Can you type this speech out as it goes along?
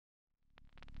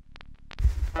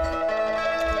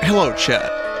Hello, chat.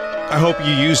 I hope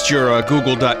you used your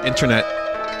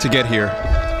Google.internet to get here.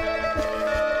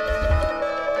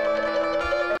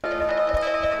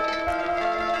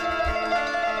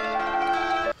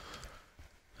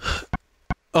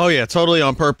 Oh yeah, totally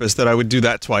on purpose that I would do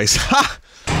that twice. Ha!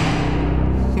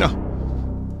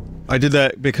 No. I did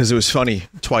that because it was funny.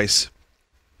 Twice.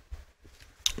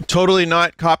 Totally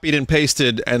not copied and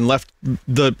pasted and left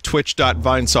the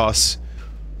twitch.vinesauce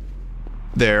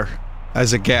there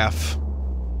as a gaffe.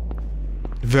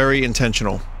 Very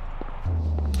intentional.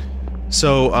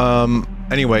 So,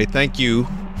 anyway, thank you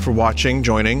for watching,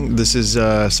 joining. This is,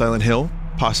 Silent Hill.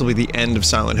 Possibly the end of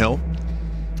Silent Hill.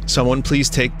 Someone please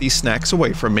take these snacks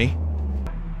away from me.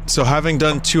 So having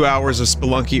done 2 hours of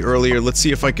Spelunky earlier, let's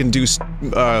see if I can do,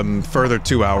 further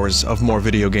 2 hours of more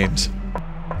video games.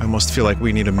 I almost feel like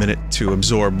we need a minute to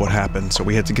absorb what happened, so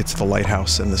we had to get to the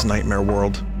lighthouse in this nightmare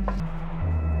world.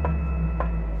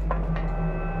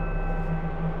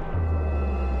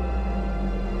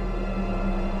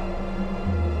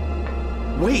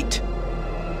 Wait!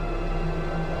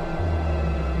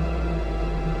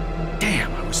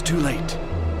 Damn, I was too late.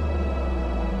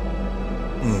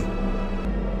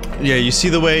 Yeah, you see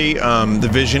the way, the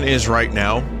vision is right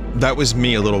now? That was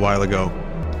me a little while ago.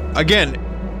 Again,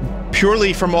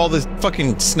 purely from all the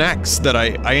fucking snacks that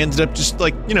I ended up just,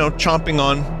 like, you know, chomping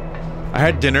on. I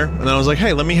had dinner, and then I was like,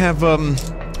 hey, let me have,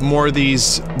 more of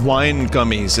these wine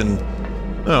gummies, and,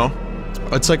 you know,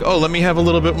 it's like, oh, let me have a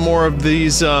little bit more of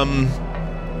these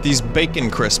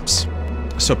bacon crisps.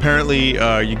 So apparently,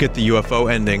 you get the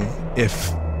UFO ending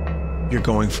if you're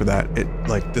going for that.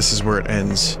 Like, this is where it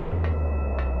ends.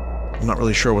 I'm not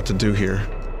really sure what to do here.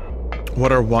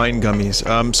 What are wine gummies?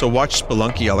 So watch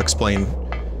Spelunky, I'll explain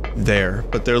there.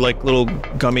 But they're like little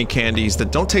gummy candies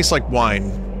that don't taste like wine.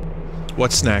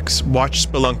 What snacks? Watch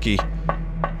Spelunky.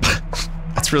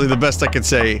 That's really the best I could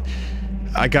say.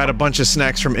 I got a bunch of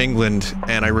snacks from England,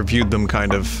 and I reviewed them,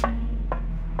 kind of.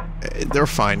 They're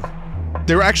fine.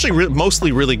 They were actually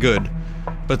mostly really good.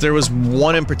 But there was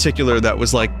one in particular that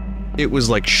was like... It was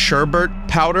like sherbet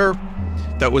powder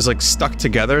that was like stuck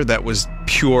together that was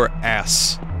pure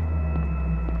ass.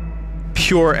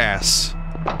 Pure ass.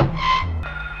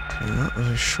 I'm not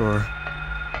really sure.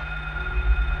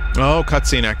 Oh,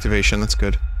 cutscene activation, that's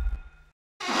good.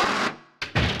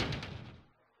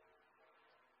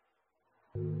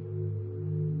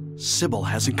 Sybil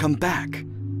hasn't come back.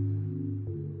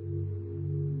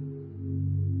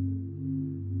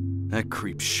 That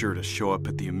creep's sure to show up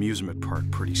at the amusement park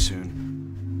pretty soon.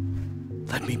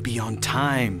 Let me be on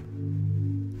time.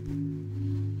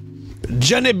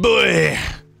 Johnny boy!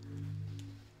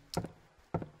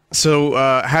 So,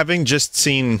 having just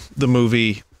seen the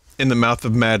movie In the Mouth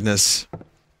of Madness,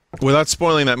 without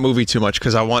spoiling that movie too much,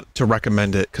 because I want to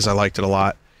recommend it, because I liked it a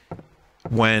lot,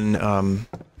 when,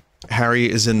 Harry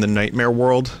is in the nightmare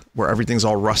world, where everything's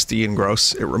all rusty and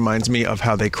gross, it reminds me of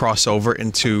how they cross over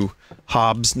into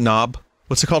Hobbs Knob.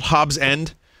 What's it called? Hobbs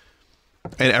End?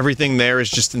 And everything there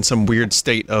is just in some weird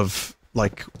state of,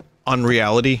 like,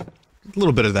 unreality. A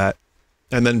little bit of that.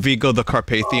 And then Vigo the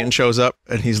Carpathian shows up,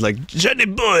 and he's like, Johnny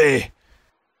boy!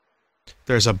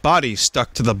 There's a body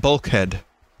stuck to the bulkhead.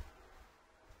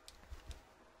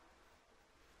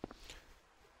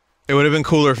 It would have been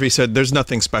cooler if he said, there's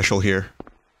nothing special here.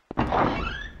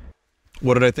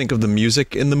 What did I think of the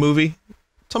music in the movie?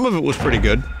 Some of it was pretty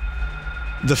good.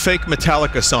 The fake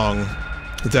Metallica song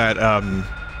that,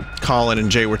 Colin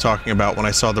and Jay were talking about when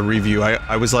I saw the review,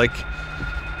 I was like,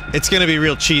 it's gonna be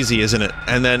real cheesy, isn't it?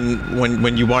 And then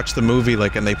when you watch the movie,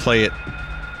 like, and they play it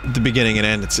at the beginning and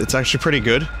end, it's actually pretty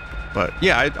good. But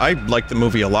yeah, I like the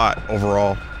movie a lot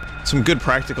overall. Some good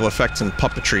practical effects and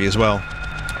puppetry as well.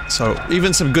 So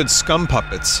even some good scum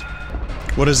puppets.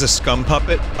 What is a scum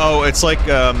puppet? Oh, it's like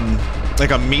a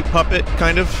meat puppet,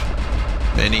 kind of.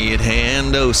 Benny at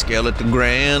hand, oh, skeleton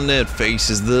grand that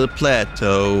faces the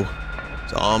plateau.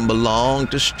 Some belong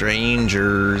to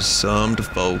strangers, some to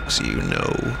folks you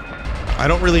know. I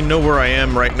don't really know where I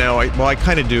am right now. Well, I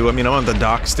kind of do. I mean, I'm on the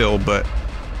dock still, but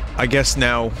I guess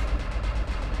now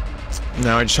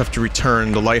I just have to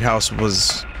return. The lighthouse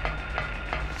was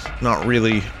not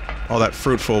really all that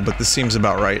fruitful, but this seems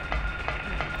about right.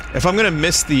 If I'm gonna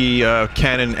miss the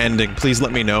canon ending, please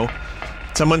let me know.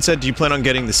 Someone said, do you plan on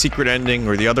getting the secret ending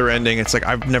or the other ending? It's like,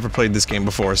 I've never played this game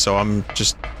before, so I'm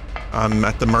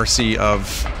at the mercy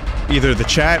of either the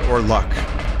chat or luck.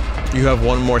 You have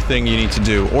one more thing you need to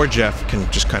do, or Jeff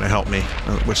can just kind of help me,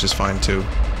 which is fine too.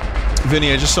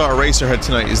 Vinny, I just saw Eraserhead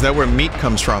tonight. Is that where Meat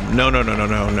comes from? No.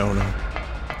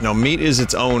 No, Meat is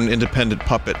its own independent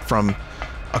puppet from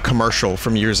a commercial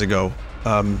from years ago.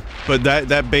 But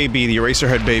that baby, the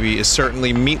Eraserhead baby, is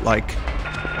certainly meat-like.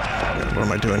 What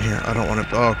am I doing here? I don't want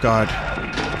to... Oh, God.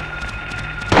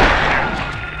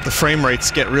 The frame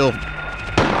rates get real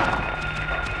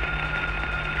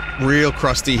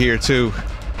crusty here, too.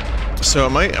 So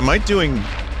am I doing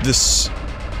this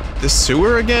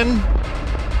sewer again?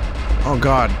 Oh,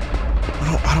 God.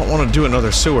 I don't want to do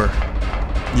another sewer.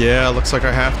 Yeah, looks like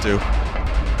I have to.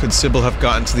 Could Sybil have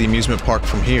gotten to the amusement park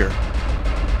from here?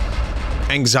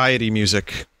 Anxiety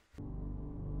music.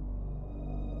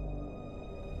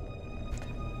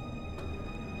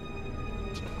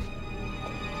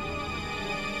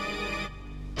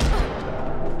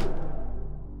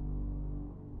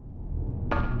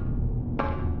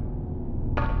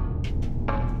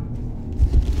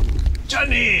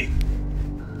 Johnny!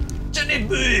 Johnny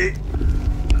boy!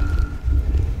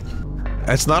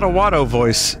 That's not a Watto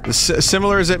voice,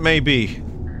 similar as it may be.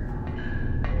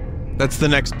 That's the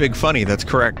next big funny, that's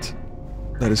correct.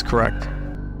 That is correct.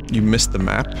 You missed the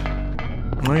map?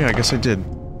 Oh yeah, I guess I did.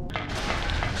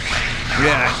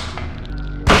 Yeah.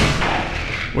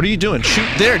 What are you doing? Shoot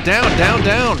there! Down, down,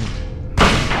 down!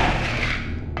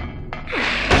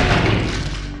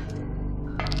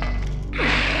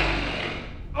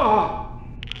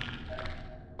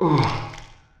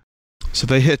 So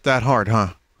they hit that hard, huh?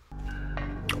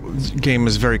 Game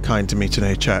is very kind to me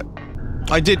today, chat.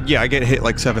 I get hit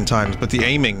like 7 times, but the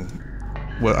aiming...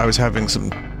 Well, I was having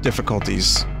some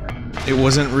difficulties. It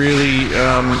wasn't really,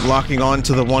 locking on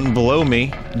to the one below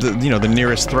me, the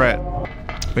nearest threat.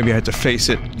 Maybe I had to face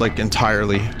it, like,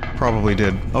 entirely. Probably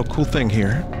did. Oh, cool thing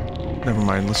here. Never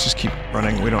mind, let's just keep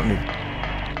running. We don't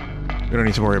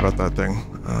need to worry about that thing.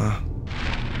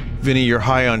 Vinny, you're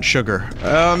high on sugar.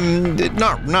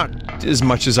 Not as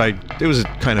much as it was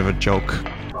kind of a joke.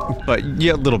 But,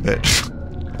 yeah, a little bit.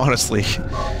 Honestly.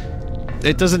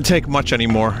 It doesn't take much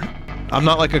anymore. I'm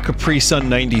not like a Capri Sun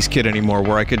 90s kid anymore,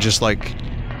 where I could just, like,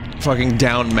 fucking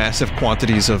down massive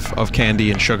quantities of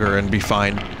candy and sugar and be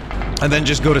fine. And then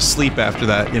just go to sleep after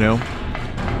that, you know?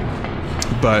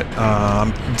 But,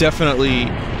 I definitely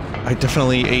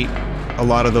ate a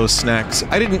lot of those snacks.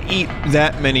 I didn't eat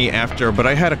that many after, but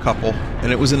I had a couple,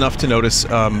 and it was enough to notice,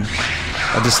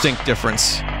 a distinct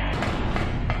difference.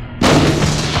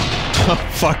 Oh,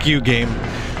 fuck you, game.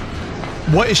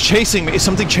 What is chasing me? Is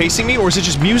something chasing me, or is it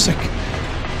just music?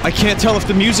 I can't tell if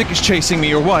the music is chasing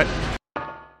me or what.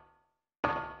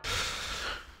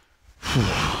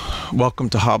 Welcome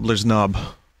to Hobbler's Knob.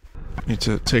 Need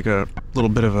to take a little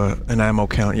bit of an ammo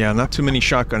count. Yeah, not too many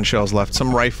shotgun shells left.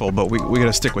 Some rifle, but we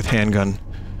gotta stick with handgun.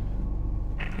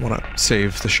 Wanna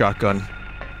save the shotgun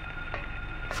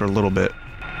for a little bit.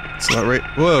 Is that right?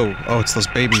 Whoa! Oh, it's those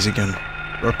babies again.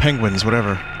 Or penguins,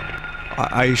 whatever.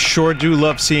 I sure do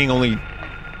love seeing only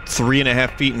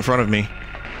 3.5 feet in front of me.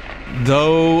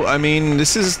 Though, I mean,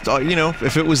 this is, you know,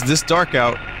 if it was this dark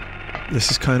out,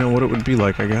 this is kind of what it would be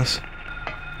like, I guess.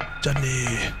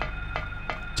 Johnny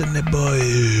boy.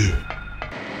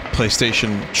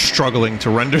 PlayStation struggling to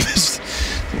render this.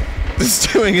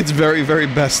 It's doing its very, very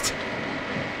best.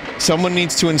 Someone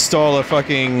needs to install a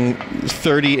fucking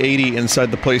 3080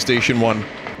 inside the PlayStation 1.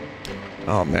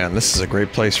 Oh man, this is a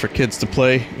great place for kids to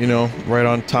play, you know, right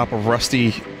on top of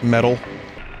Rusty Metal.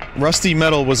 Rusty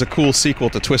Metal was a cool sequel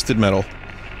to Twisted Metal.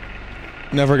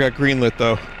 Never got greenlit,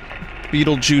 though.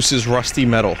 Beetlejuice's Rusty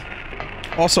Metal.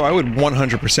 Also, I would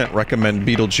 100% recommend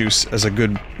Beetlejuice as a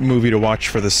good movie to watch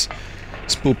for this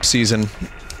spoop season.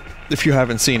 If you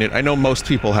haven't seen it. I know most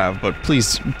people have, but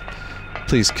please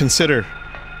consider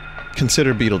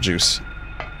Beetlejuice.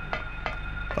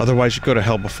 Otherwise, you go to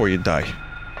hell before you die.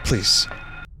 Please.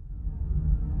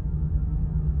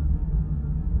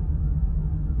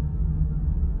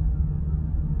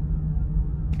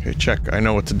 Okay, check. I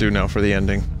know what to do now for the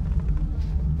ending.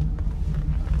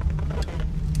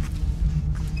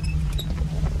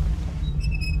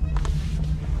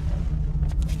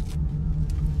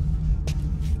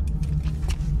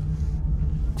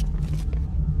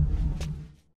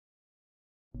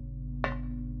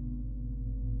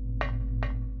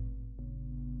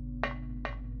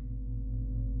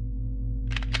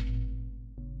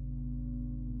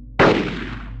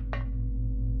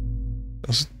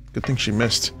 Good thing she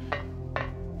missed.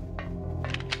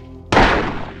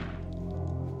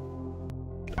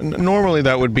 Normally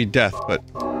that would be death, but...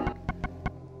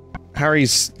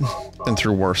 Harry's been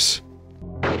through worse.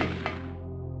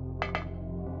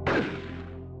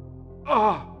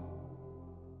 Oh,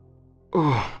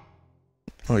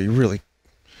 you really...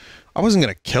 I wasn't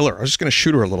gonna kill her, I was just gonna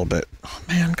shoot her a little bit. Oh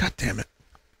man, god damn it.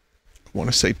 I want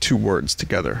to say 2 words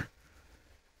together.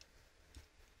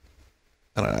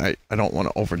 And I don't want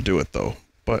to overdo it, though,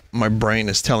 but but my brain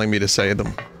is telling me to say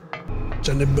them.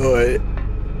 Johnny boy.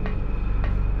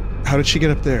 How did she get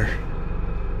up there?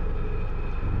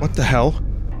 What the hell?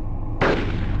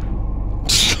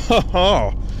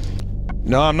 Oh.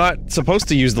 No, I'm not supposed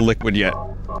to use the liquid yet.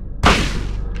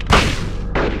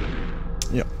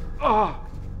 Yep.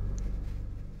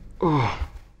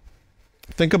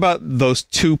 Think about those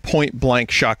 2 point-blank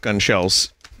shotgun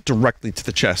shells directly to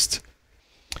the chest.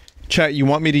 Chat, you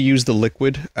want me to use the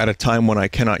liquid at a time when I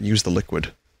cannot use the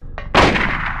liquid.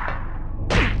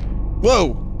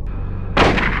 Whoa!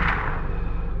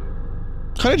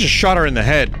 Kinda just shot her in the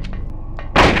head.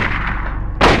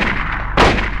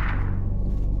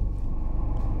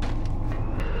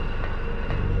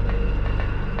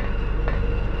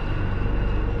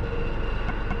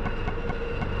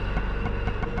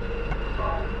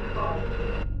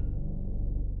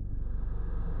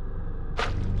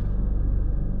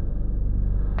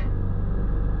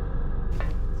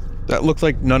 That looked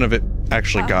like none of it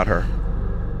actually got her.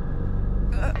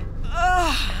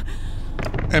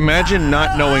 Imagine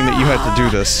not knowing that you had to do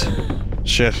this.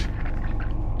 Shit.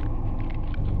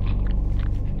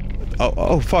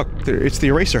 Oh, fuck. It's the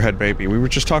Eraserhead baby. We were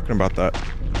just talking about that.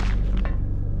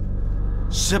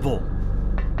 Sybil!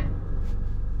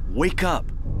 Wake up!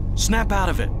 Snap out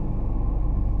of it!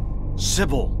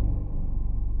 Sybil!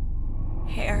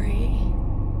 Harry...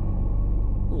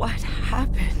 What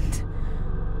happened?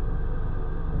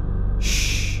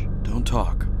 Shh! Don't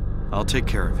talk. I'll take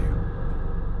care of you.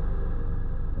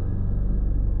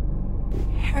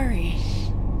 Harry...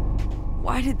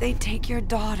 Why did they take your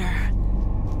daughter?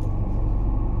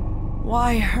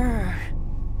 Why her?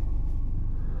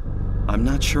 I'm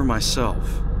not sure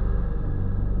myself.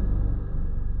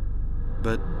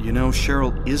 But, you know,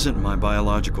 Cheryl isn't my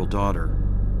biological daughter.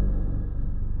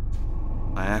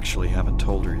 I actually haven't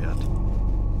told her yet.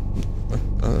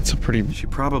 That's a pretty... She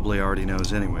probably already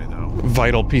knows anyway, though.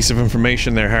 Vital piece of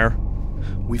information there, Har.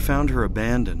 We found her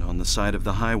abandoned on the side of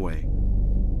the highway.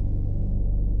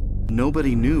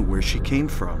 Nobody knew where she came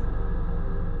from.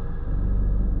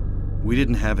 We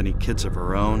didn't have any kids of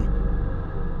our own.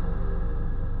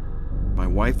 My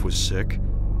wife was sick.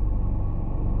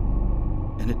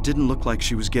 And it didn't look like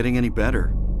she was getting any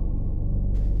better.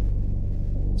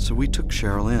 So we took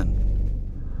Cheryl in.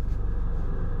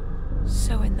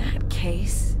 So in that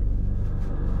case...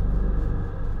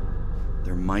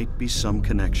 There might be some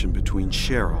connection between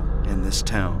Cheryl and this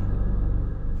town.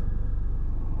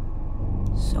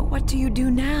 So what do you do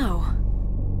now?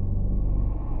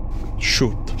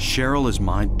 Shoot. Cheryl is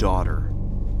my daughter.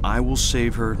 I will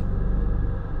save her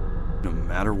no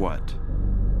matter what.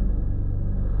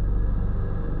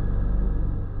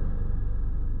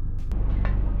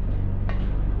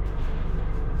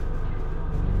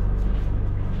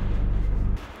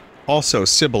 Also,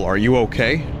 Sybil, are you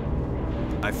okay?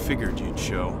 I figured you'd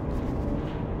show.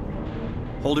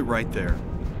 Hold it right there.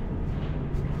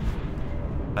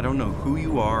 I don't know who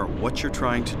you are or what you're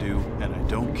trying to do, and I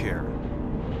don't care.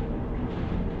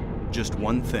 Just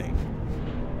one thing.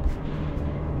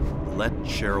 Let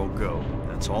Cheryl go.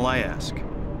 That's all I ask.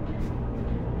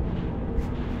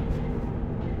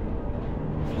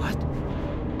 What?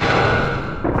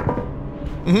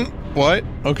 Mm-hmm. What?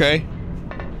 Okay.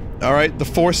 Alright, the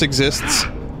Force exists.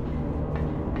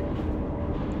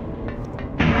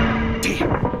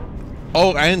 Damn.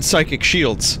 Oh, and psychic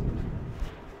shields.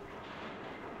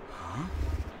 Huh?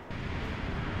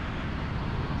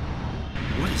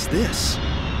 What is this?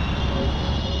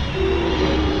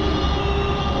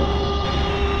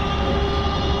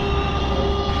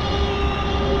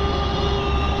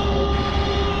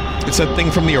 It's that thing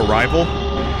from The Arrival,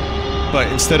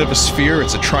 but instead of a sphere,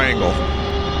 it's a triangle.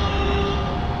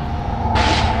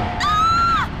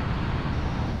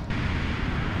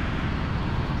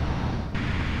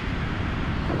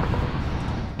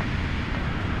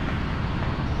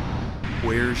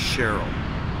 Where's Cheryl?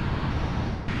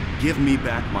 Give me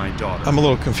back my daughter. I'm a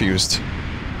little confused.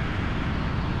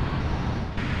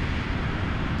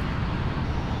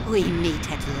 We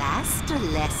meet at last,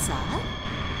 Alessa.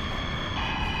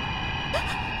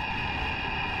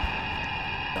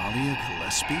 Dahlia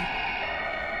Gillespie?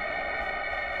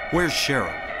 Where's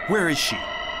Cheryl? Where is she?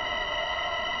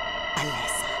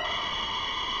 Alessa.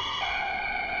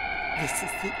 This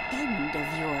is the end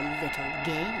of your little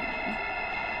game.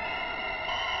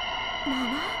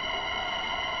 Mama?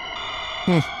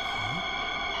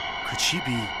 Could she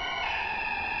be...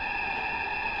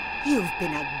 You've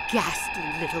been a ghastly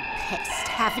little pest,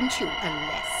 haven't you,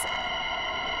 Alessa?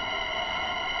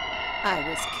 I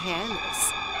was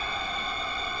careless.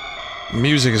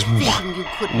 Music is Thinking you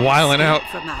couldn't wilding escape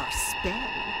out. from our spell.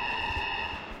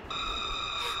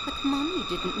 But Mommy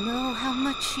didn't know how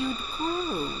much you'd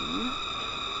grown.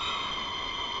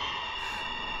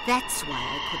 That's why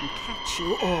I couldn't catch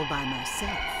you all by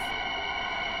myself.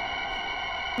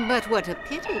 But what a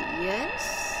pity,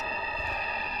 yes?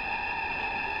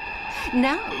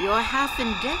 Now you're half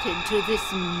indebted to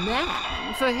this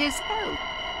man for his help.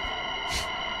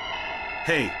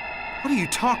 Hey, what are you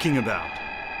talking about?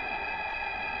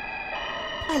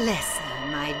 Alessa,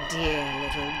 my dear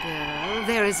little girl,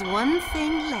 there is one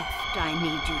thing left I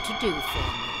need you to do for me.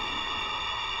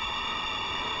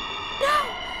 No!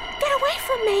 Get away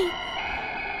from me!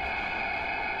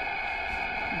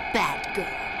 Bad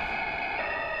girl.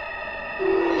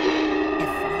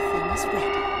 Everything is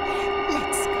ready.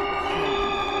 Let's go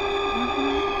home.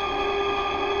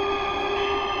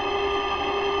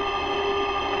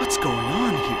 What's going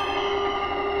on here?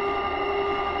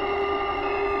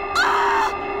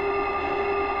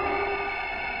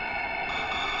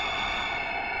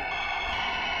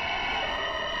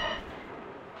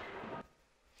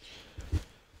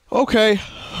 Okay.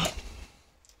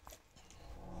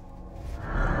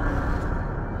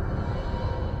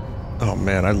 Oh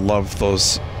man, I love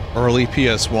those early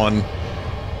PS1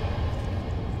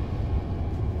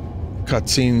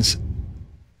 cutscenes.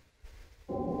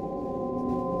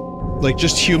 Like,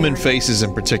 just human faces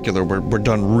in particular were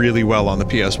done really well on the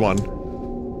PS1.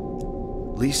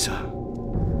 Lisa.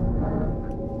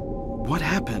 What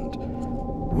happened?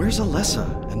 Where's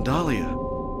Alessa and Dahlia?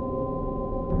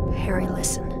 Harry,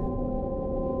 listen.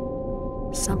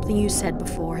 Something you said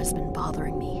before has been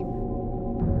bothering me.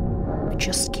 I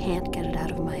just can't get it out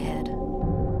of my head.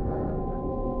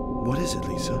 What is it,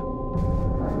 Lisa?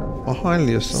 Oh, hi,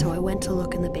 Lisa. So I went to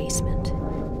look in the basement.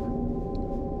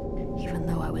 Even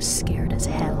though I was scared as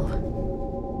hell.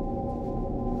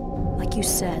 Like you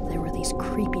said, there were these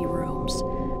creepy rooms.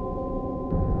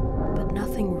 But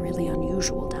nothing really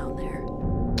unusual down there.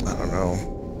 I don't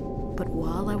know. But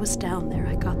while I was down there,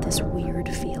 I got this weird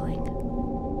feeling.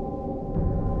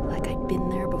 Like I'd been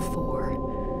there before.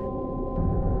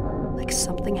 Like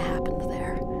something happened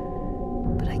there.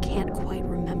 But I can't quite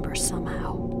remember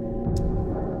somehow.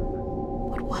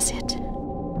 What was it?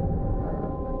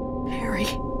 Harry,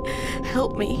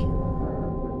 help me.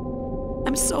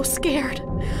 I'm so scared.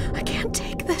 I can't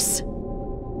take this.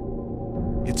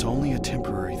 It's only a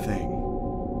temporary thing.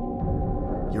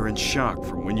 You're in shock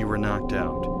from when you were knocked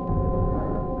out.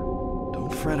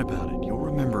 Don't fret about it. You'll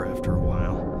remember after a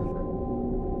while.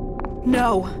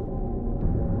 No.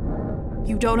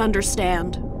 You don't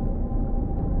understand.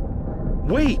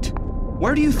 Wait!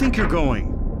 Where do you think you're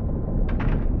going?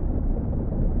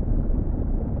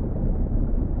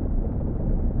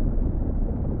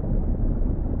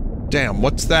 Damn,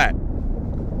 what's that?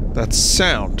 That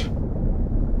sound.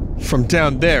 From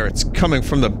down there, it's coming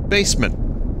from the basement.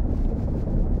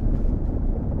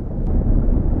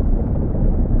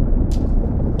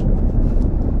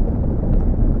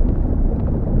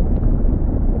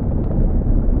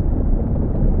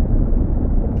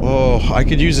 Oh, I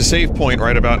could use a save point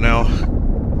right about now.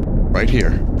 Right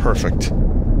here. Perfect.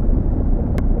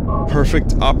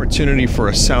 Perfect opportunity for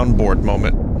a soundboard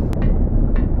moment.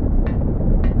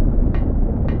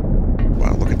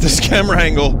 Wow, look at this camera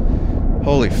angle.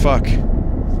 Holy fuck.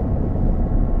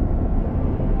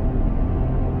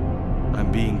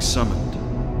 I'm being summoned.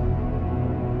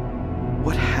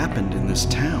 What happened in this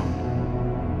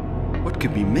town? What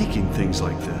could be making things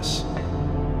like this?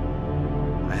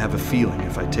 I have a feeling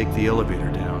if I take the elevator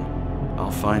down,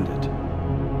 I'll find it.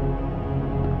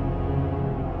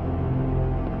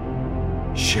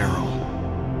 Cheryl.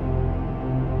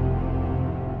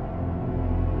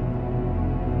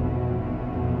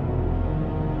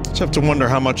 Just have to wonder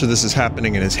how much of this is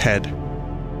happening in his head.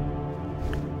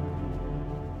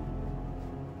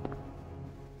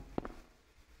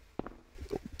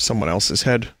 Someone else's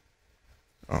head?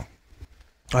 Oh.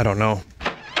 I don't know.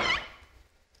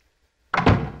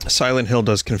 Silent Hill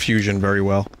does confusion very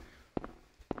well.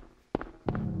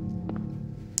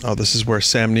 Oh, this is where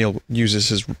Sam Neill uses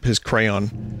his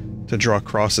crayon to draw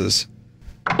crosses.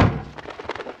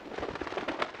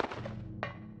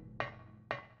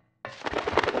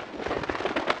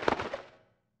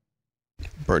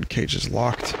 Birdcage is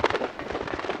locked.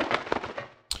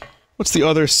 What's the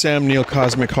other Sam Neill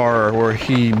cosmic horror where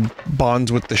he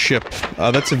bonds with the ship?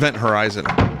 That's Event Horizon.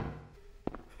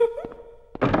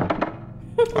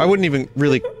 I wouldn't even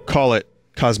really call it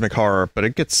cosmic horror, but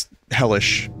it gets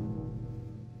hellish.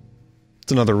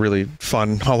 It's another really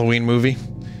fun Halloween movie.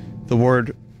 The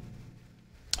word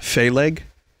Phaleg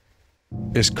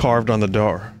is carved on the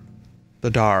door. The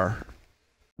dar.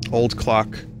 Old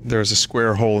clock. There's a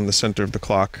square hole in the center of the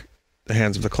clock. the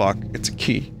hands of the clock. It's a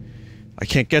key. I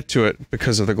can't get to it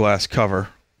because of the glass cover.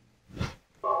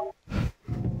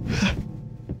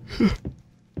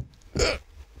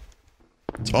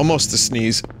 It's almost a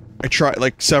sneeze. I tried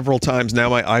like several times, now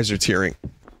my eyes are tearing.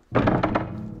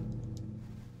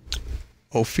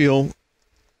 Ophiel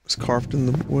was carved in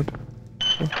the wood.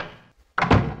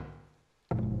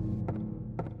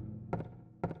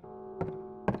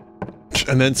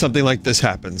 And then something like this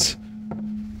happens.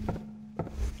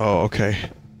 Oh, okay.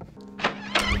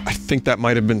 I think that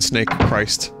might have been Snake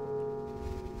Christ.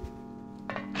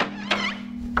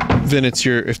 Then it's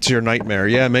your nightmare.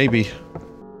 Yeah, maybe.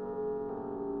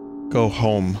 Go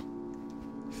home.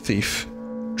 Thief.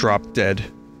 Drop dead.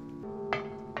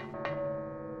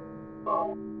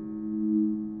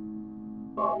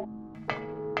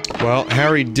 Well,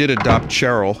 Harry did adopt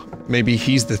Cheryl. Maybe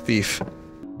he's the thief.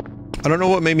 I don't know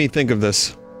what made me think of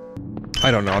this.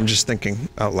 I don't know, I'm just thinking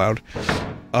out loud.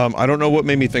 I don't know what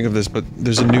made me think of this, but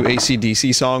there's a new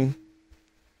AC/DC song.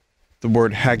 The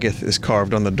word Haggith is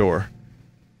carved on the door.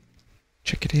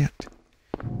 Check it out.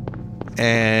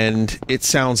 And it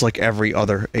sounds like every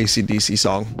other AC/DC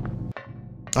song.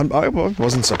 I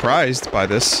wasn't surprised by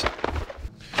this.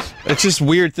 It's just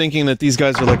weird thinking that these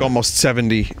guys are like almost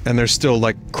 70 and they're still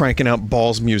like cranking out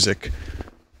balls music.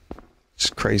 It's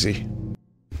crazy.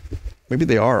 Maybe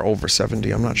they are over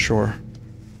 70, I'm not sure.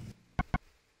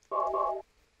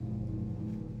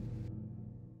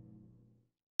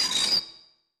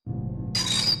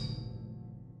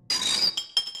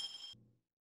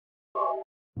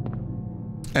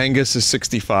 Angus is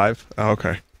 65. Oh,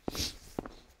 okay.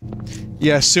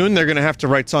 Yeah, soon they're gonna have to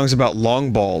write songs about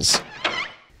long balls.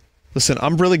 Listen,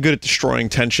 I'm really good at destroying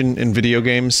tension in video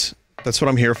games. That's what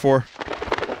I'm here for.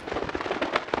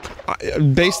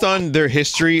 Based on their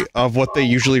history of what they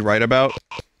usually write about,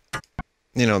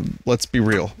 you know, let's be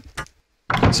real.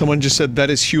 Someone just said that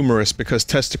is humorous because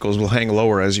testicles will hang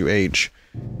lower as you age.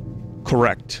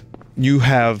 Correct. You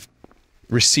have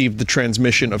received the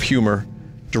transmission of humor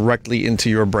directly into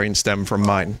your brainstem from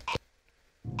mine.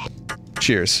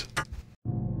 Cheers.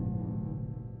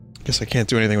 Guess I can't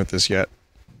do anything with this yet.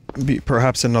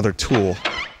 Perhaps another tool.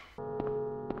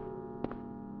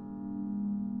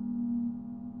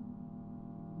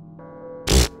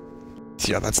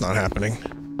 Yeah, that's not happening.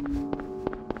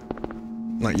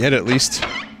 Not yet, at least.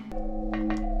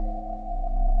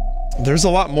 There's a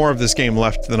lot more of this game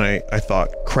left than I thought.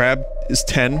 Crab is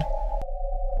 10.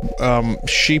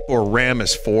 Sheep or ram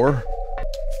is 4.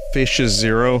 Fish is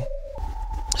 0.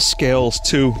 Scales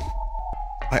 2.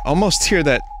 I almost hear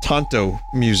that Tonto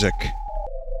music.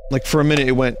 Like, for a minute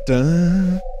it went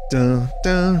dun dun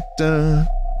dun dun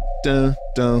dun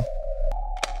dun.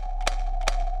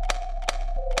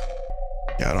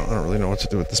 Yeah, I don't really know what to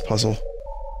do with this puzzle.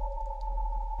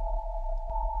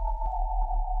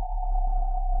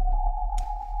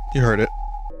 You heard it.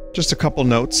 Just a couple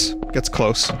notes. Gets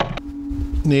close.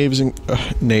 Names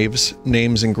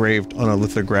engraved on a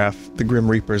lithograph. The Grim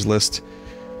Reaper's list.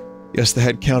 Yes, the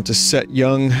head count is set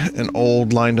young and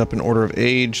old, lined up in order of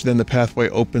age. Then the pathway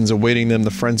opens, awaiting them,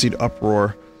 the frenzied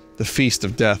uproar. The feast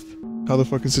of death. How the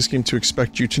fuck is this game to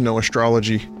expect you to know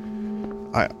astrology?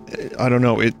 I don't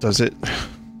know. It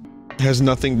has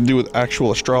nothing to do with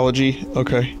actual astrology.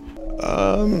 Okay.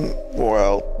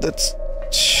 Well, that's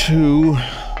 2.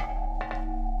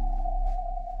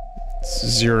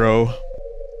 0.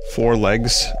 4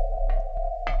 legs.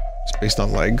 It's based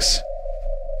on legs.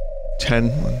 10.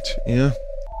 1, 2, yeah.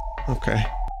 Okay.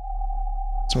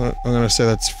 So I'm gonna say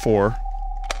that's 4.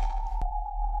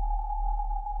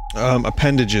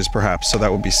 Appendages, perhaps, so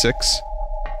that would be 6.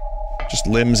 Just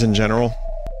limbs in general.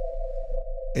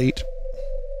 8.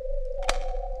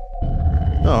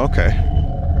 Oh, okay.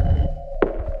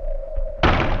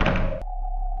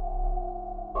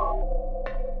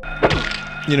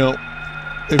 You know,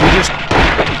 if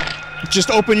you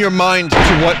just open your mind to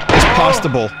what is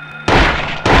possible.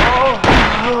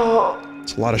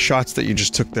 It's a lot of shots that you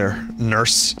just took there,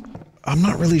 nurse. I'm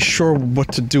not really sure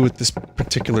what to do with this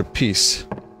particular piece.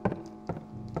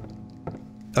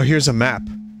 Oh, here's a map.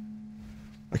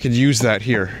 I could use that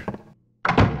here.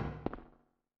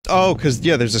 Oh, cause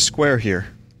yeah, there's a square here.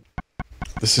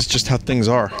 This is just how things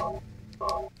are.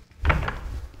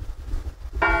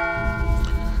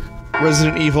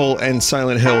 Resident Evil and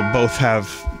Silent Hill both have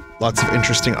lots of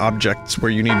interesting objects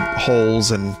where you need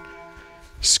holes and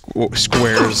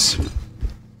squares.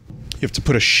 You have to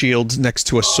put a shield next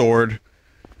to a sword.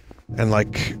 And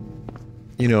like,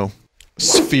 you know,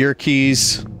 sphere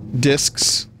keys,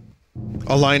 discs,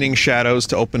 aligning shadows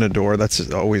to open a door.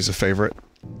 That's always a favorite.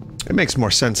 It makes more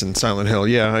sense in Silent Hill,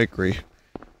 yeah, I agree.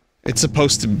 It's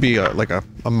supposed to be like a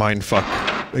mind fuck.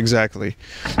 Exactly.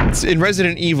 In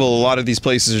Resident Evil, a lot of these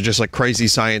places are just like crazy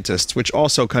scientists, which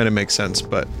also kind of makes sense,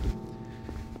 but...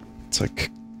 It's like...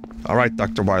 Alright,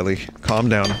 Dr. Wily, calm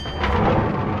down.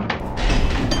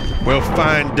 We'll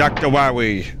find Dr.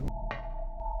 Wily.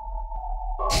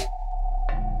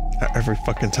 Every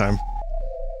fucking time.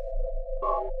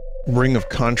 Ring of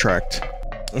Contract.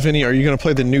 Vinny, are you gonna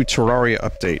play the new Terraria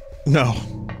update? No.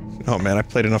 Oh man, I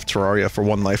played enough Terraria for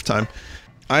one lifetime.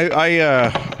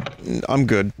 I'm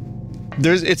good.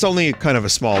 It's only kind of a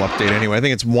small update anyway. I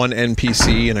think it's one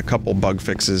NPC and a couple bug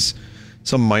fixes.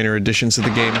 Some minor additions to the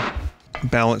game.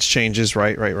 Balance changes,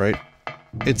 right.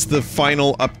 It's the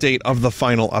final update of the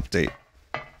final update.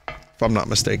 If I'm not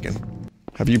mistaken.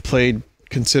 Have you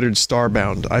considered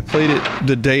Starbound? I played it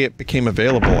the day it became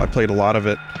available. I played a lot of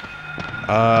it.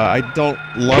 I don't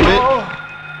love it.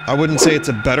 I wouldn't say it's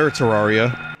a better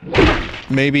Terraria.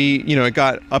 Maybe, you know, it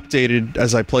got updated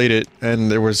as I played it, and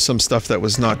there was some stuff that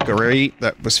was not great,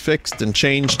 that was fixed and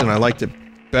changed, and I liked it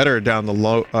better down the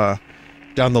line.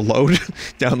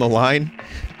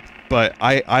 But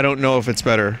I don't know if it's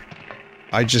better.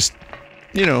 I just,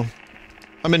 you know,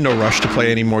 I'm in no rush to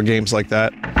play any more games like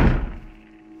that.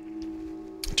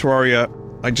 Terraria,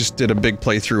 I just did a big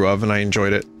playthrough of, and I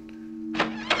enjoyed it.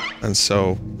 And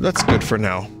so, that's good for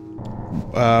now.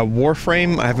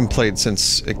 Warframe, I haven't played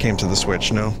since it came to the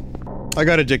Switch, no. I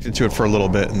got addicted to it for a little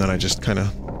bit, and then I just kinda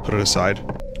put it aside.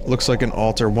 Looks like an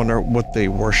altar, wonder what they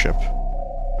worship.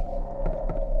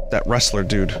 That wrestler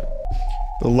dude.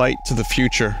 The light to the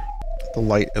future. The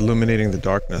light illuminating the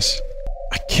darkness.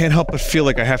 I can't help but feel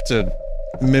like I have to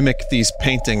mimic these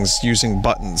paintings using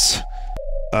buttons.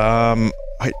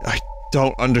 I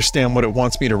don't understand what it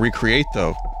wants me to recreate,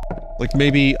 though. Like,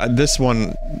 maybe this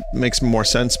one makes more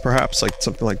sense, perhaps, like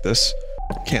something like this.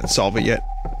 Can't solve it yet.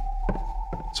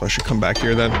 So I should come back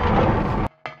here, then.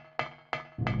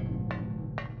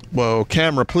 Whoa,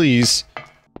 camera, please.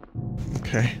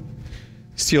 Okay.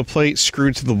 Steel plate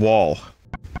screwed to the wall.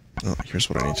 Oh, here's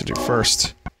what I need to do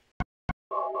first.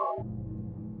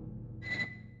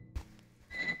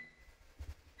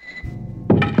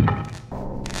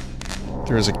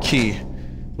 There is a key.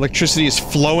 Electricity is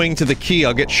flowing to the key.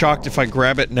 I'll get shocked if I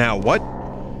grab it now. What?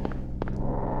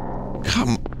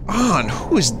 Come on,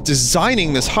 who is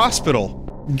designing this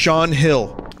hospital? John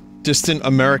Hill, distant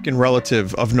American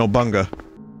relative of Nobunga.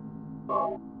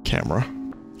 Camera.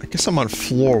 I guess I'm on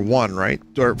floor 1, right?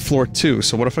 Or floor 2,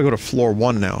 so what if I go to floor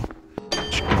 1 now?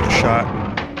 Should give it a shot.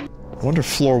 I wonder if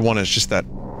floor 1 is just that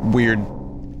weird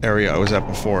area I was at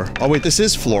before. Oh wait, this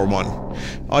is floor 1. Oh,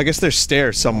 I guess there's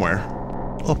stairs somewhere.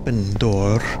 Open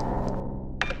door.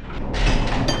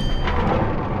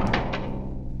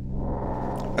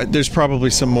 There's probably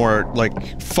some more,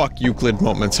 like, fuck Euclid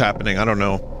moments happening, I don't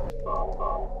know.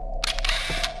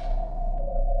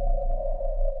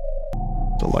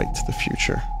 The light to the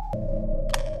future.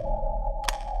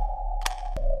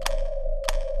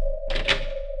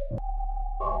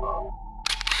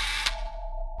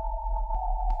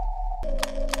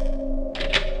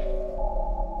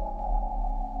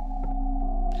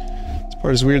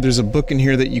 Part is weird, there's a book in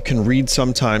here that you can read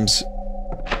sometimes,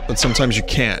 but sometimes you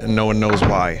can't, and no one knows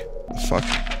why. The fuck?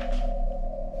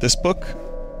 This book?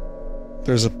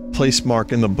 There's a place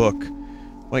mark in the book.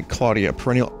 White Claudia,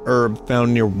 perennial herb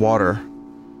found near water.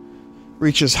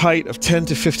 Reaches height of 10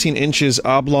 to 15 inches,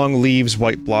 oblong leaves,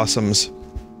 white blossoms.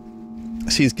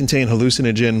 Seeds contain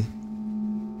hallucinogen.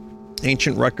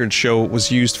 Ancient records show it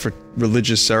was used for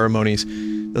religious ceremonies.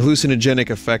 The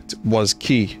hallucinogenic effect was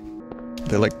key.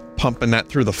 They like pumping that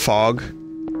through the fog.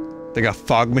 They got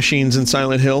fog machines in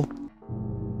Silent Hill.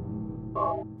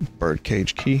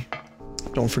 Birdcage key.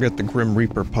 Don't forget the Grim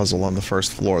Reaper puzzle on the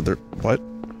first floor. What?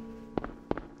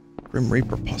 Grim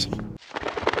Reaper puzzle.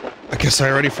 I guess I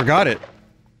already forgot it.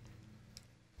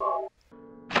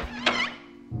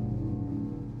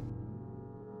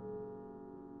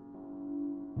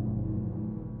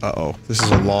 Uh-oh. This is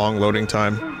a long loading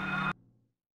time.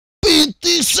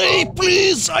 Save,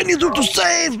 please! I need you to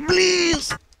save,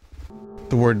 please!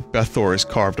 The word Bethor is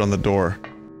carved on the door.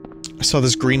 I saw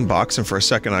this green box and for a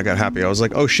second I got happy. I was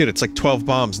like, oh shit, it's like 12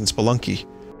 bombs in Spelunky.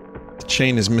 The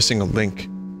chain is missing a link.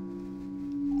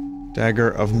 Dagger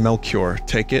of Melchior.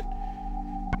 Take it.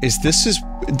 This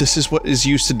is what is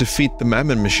used to defeat the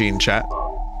Mammon Machine, chat.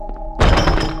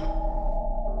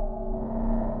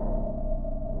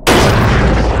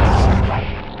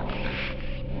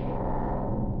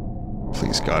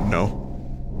 Please, God, no.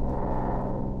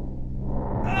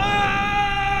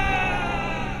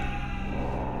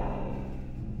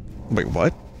 Wait,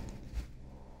 what?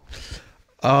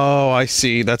 Oh, I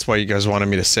see. That's why you guys wanted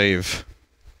me to save.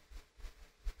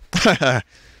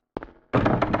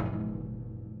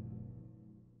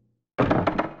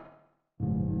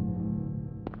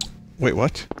 Wait,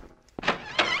 what?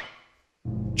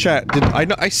 Chat, did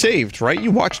I saved, right?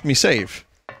 You watched me save.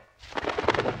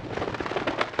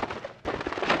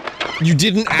 You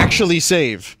didn't actually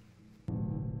save.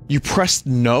 You pressed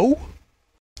no?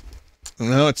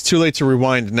 No, it's too late to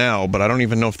rewind now, but I don't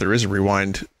even know if there is a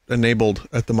rewind enabled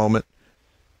at the moment.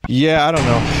 Yeah, I don't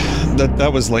know.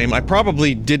 That was lame. I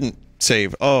probably didn't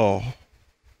save. Oh.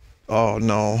 Oh,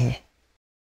 no.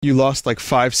 You lost like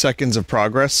 5 seconds of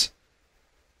progress?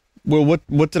 Well,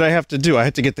 what did I have to do? I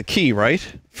had to get the key,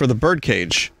 right? For the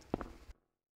birdcage.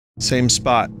 Same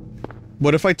spot.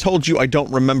 What if I told you I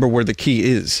don't remember where the key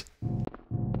is?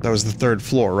 That was the 3rd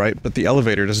floor, right? But the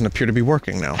elevator doesn't appear to be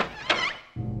working now.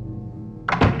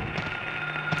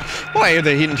 Why are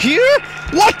they in here?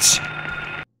 What?!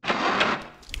 I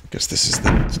guess this is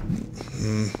the...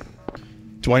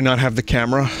 Do I not have the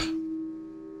camera?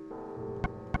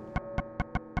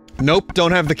 Nope,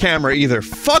 don't have the camera either.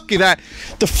 Fuck that!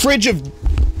 The fridge of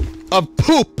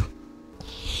poop!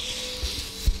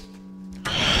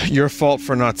 Your fault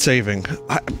for not saving.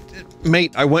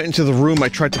 Mate, I went into the room, I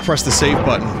tried to press the save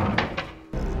button.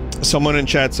 Someone in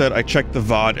chat said I checked the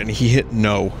VOD and he hit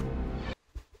no.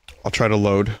 I'll try to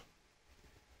load.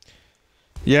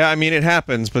 Yeah, I mean, it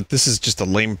happens, but this is just a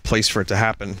lame place for it to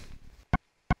happen.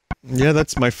 Yeah,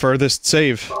 that's my furthest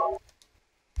save.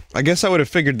 I guess I would have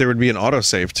figured there would be an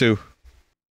autosave, too.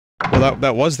 Well,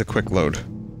 that was the quick load.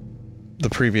 The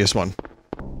previous one.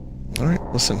 Alright,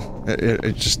 listen.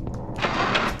 It just...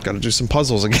 Gotta do some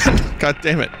puzzles again. God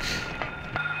damn it.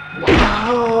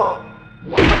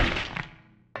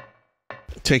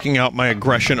 Taking out my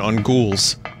aggression on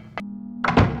ghouls.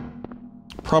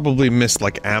 Probably missed,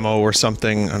 like, ammo or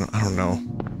something. I don't know.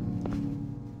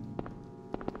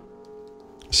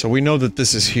 So we know that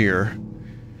this is here.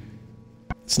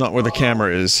 It's not where the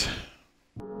camera is.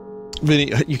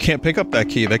 Vinny, you can't pick up that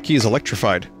key. That key is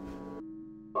electrified.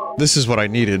 This is what I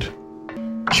needed.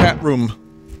 Chat room.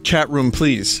 Chat room,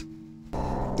 please.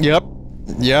 Yep.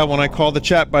 Yeah, when I call the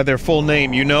chat by their full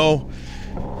name, you know...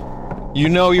 You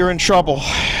know you're in trouble.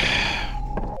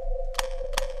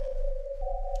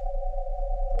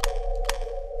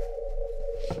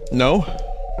 No?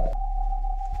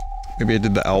 Maybe I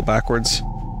did the L backwards.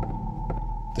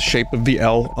 The shape of the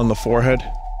L on the forehead.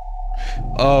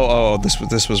 Oh,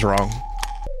 this was wrong.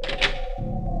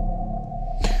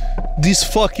 This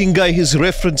fucking guy has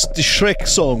referenced the Shrek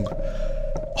song.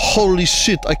 Holy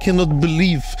shit, I cannot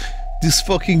believe this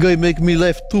fucking guy make me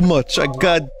laugh too much. I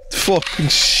got fucking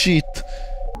shit.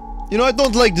 You know, I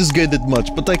don't like this guy that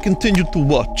much, but I continue to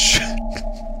watch.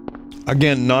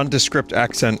 Again, nondescript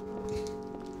accent.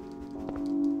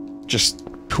 Just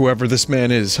whoever this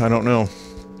man is, I don't know.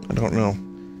 I don't know.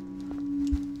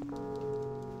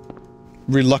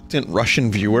 Reluctant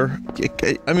Russian viewer?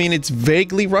 I mean, it's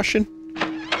vaguely Russian?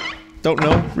 Don't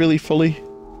know, really, fully.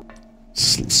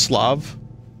 Slav?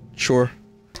 Sure.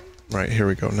 Right, here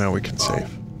we go, now we can save.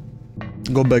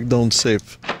 Go back down,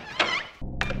 save.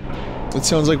 It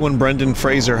sounds like when Brendan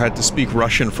Fraser had to speak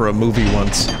Russian for a movie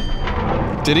once.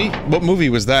 Did he? What movie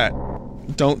was that?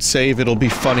 Don't save, it'll be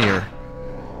funnier.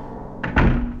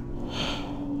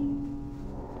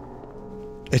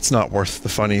 It's not worth the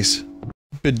funnies.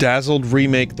 Bedazzled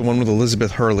remake, the one with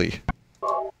Elizabeth Hurley.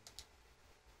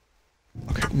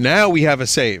 Okay, now we have a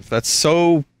save. That's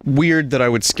so weird that I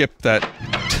would skip that,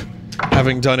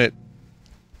 having done it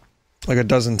like a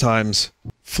dozen times.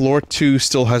 Floor 2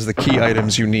 still has the key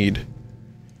items you need.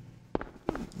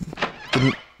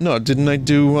 Didn't I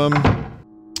do,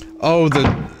 oh,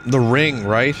 the ring,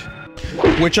 right?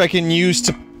 Which I can use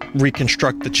to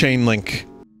reconstruct the chain link.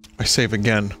 I save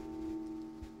again.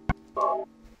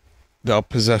 Thou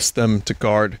possess them to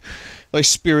guard. Thy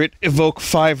spirit evoke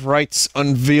 5 rites,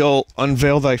 unveil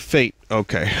thy fate.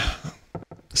 Okay.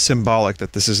 Symbolic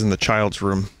that this is in the child's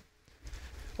room.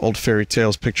 Old fairy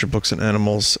tales, picture books and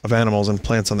animals and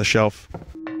plants on the shelf.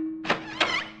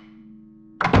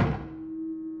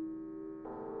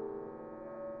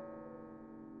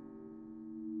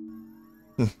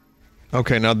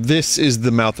 Okay, now this is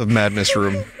the Mouth of Madness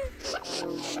room.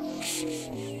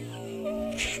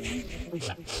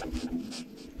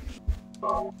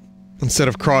 Instead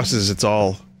of crosses, it's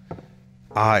all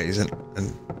eyes and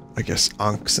I guess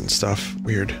ankhs and stuff.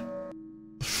 Weird.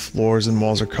 The floors and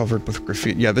walls are covered with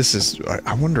graffiti. Yeah, this is...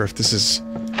 I wonder if this is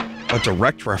a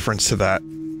direct reference to that.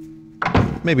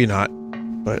 Maybe not,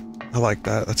 but I like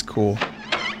that. That's cool.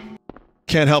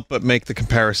 Can't help but make the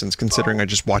comparisons, considering I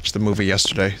just watched the movie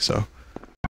yesterday, so...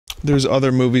 There's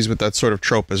other movies with that sort of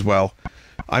trope as well.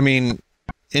 I mean,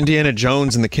 Indiana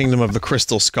Jones and the Kingdom of the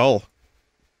Crystal Skull.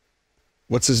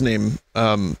 What's his name?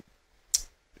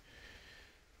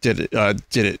 Did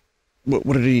it. What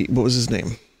was his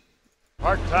name?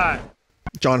 Part time.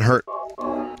 John Hurt.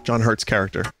 John Hurt's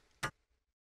character.